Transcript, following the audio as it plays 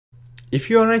If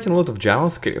you are writing a lot of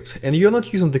JavaScript and you're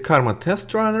not using the Karma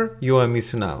test runner, you are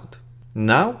missing out.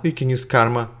 Now you can use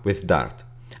Karma with Dart,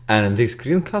 and in this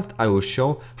screencast I will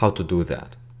show how to do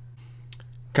that.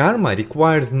 Karma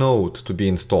requires Node to be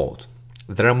installed.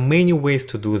 There are many ways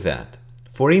to do that.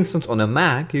 For instance, on a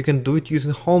Mac you can do it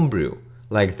using Homebrew,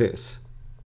 like this.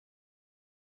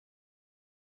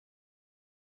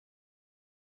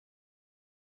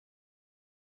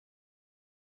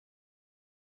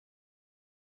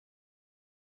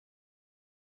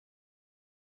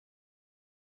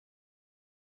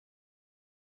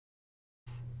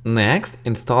 Next,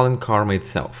 installing Karma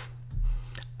itself.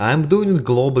 I'm doing it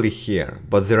globally here,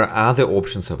 but there are other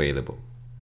options available.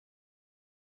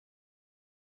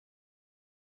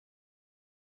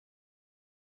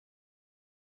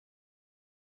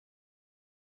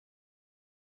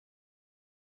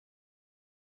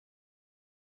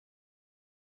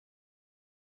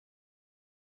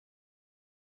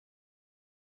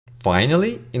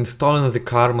 Finally, installing the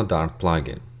Karma Dart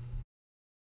plugin.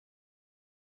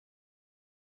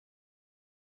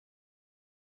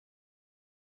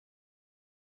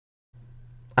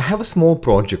 I have a small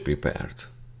project prepared.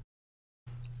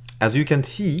 As you can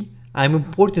see, I'm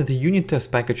importing the unit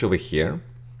test package over here,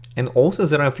 and also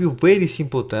there are a few very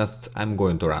simple tests I'm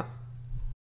going to run.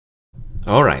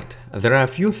 Alright, there are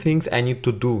a few things I need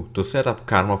to do to set up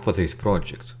Karma for this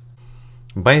project.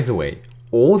 By the way,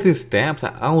 all these steps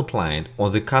are outlined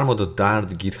on the karma.dart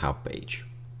GitHub page.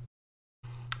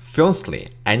 Firstly,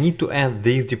 I need to add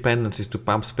these dependencies to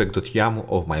pubspec.yaml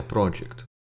of my project.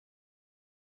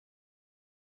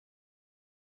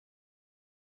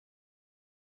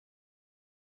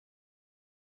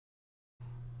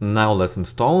 Now let's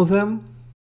install them.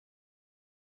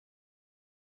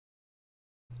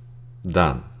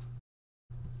 Done.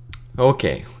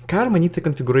 Okay, Karma needs a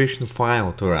configuration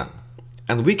file to run,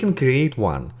 and we can create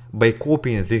one by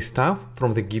copying this stuff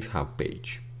from the GitHub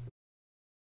page.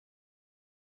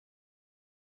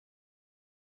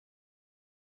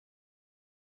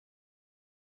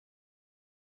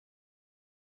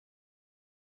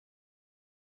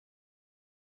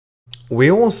 We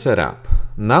all set up.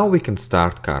 Now we can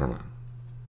start Karma.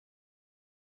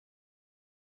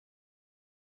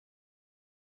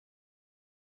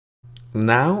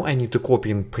 Now I need to copy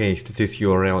and paste this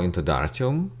URL into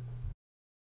Dartium,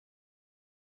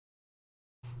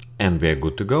 and we're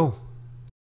good to go.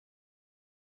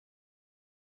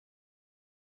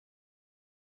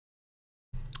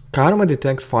 Karma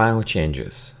detects file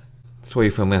changes, so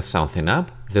if I mess something up,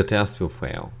 the test will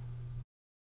fail.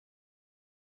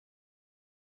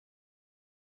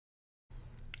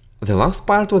 The last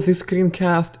part of this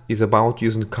screencast is about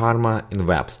using Karma in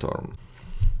WebStorm.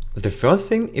 The first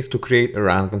thing is to create a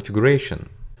run configuration.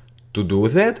 To do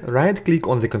that, right-click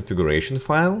on the configuration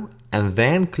file and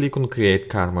then click on Create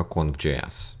Karma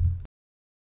conf.js.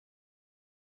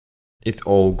 It's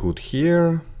all good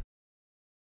here.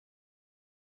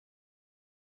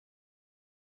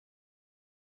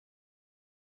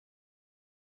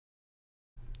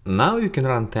 Now you can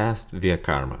run tests via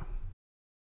Karma.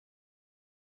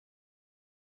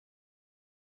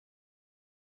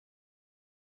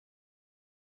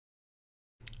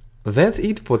 That's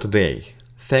it for today.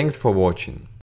 Thanks for watching.